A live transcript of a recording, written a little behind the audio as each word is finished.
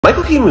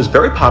Michael Keaton was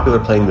very popular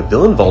playing the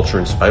villain Vulture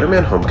in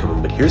Spider-Man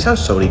Homecoming, but here's how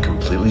Sony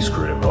completely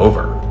screwed him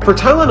over. For a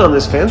timeline on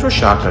this, fans were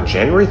shocked on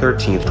January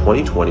 13th,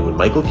 2020 when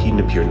Michael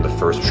Keaton appeared in the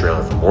first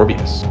trailer for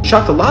Morbius. It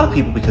shocked a lot of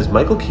people because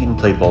Michael Keaton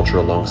played Vulture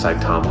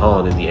alongside Tom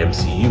Holland in the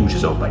MCU, which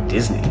is owned by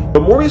Disney.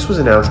 But Morbius was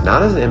announced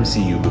not as an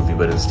MCU movie,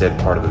 but instead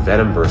part of the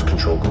Venomverse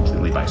controlled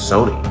completely by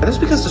Sony. And this is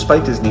because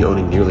despite Disney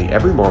owning nearly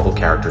every Marvel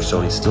character,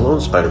 Sony still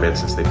owns Spider-Man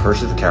since they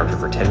purchased the character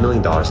for $10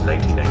 million in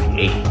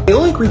 1998. They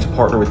only agreed to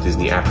partner with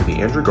Disney after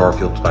the Andrew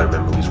Garfield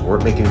Spider-Man movies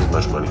weren't making as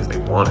much money as they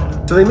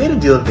wanted. So they made a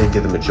deal that they'd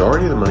get the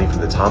majority of the money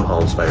from the Tom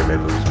Holland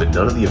Spider-Man movies, but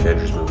none of the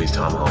Avengers movies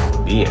Tom Holland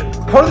would be in.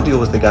 Part of the deal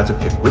was they got to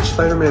pick which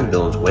Spider-Man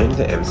villains went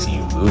into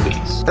MCU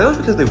movies. And that was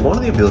because they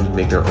wanted the ability to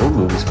make their own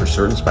movies for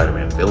certain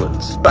Spider-Man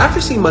villains. But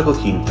after seeing Michael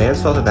Keaton,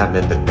 fans thought that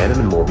meant that Venom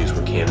and Morbius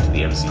were canon to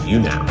the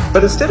MCU now.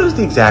 But instead it was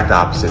the exact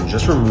opposite and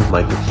just removed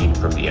Michael Keaton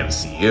from the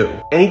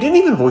MCU. And he didn't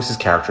even voice his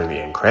character in the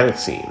end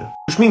credits scene.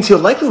 Which means he'll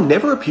likely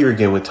never appear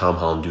again with Tom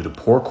Holland due to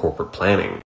poor corporate planning.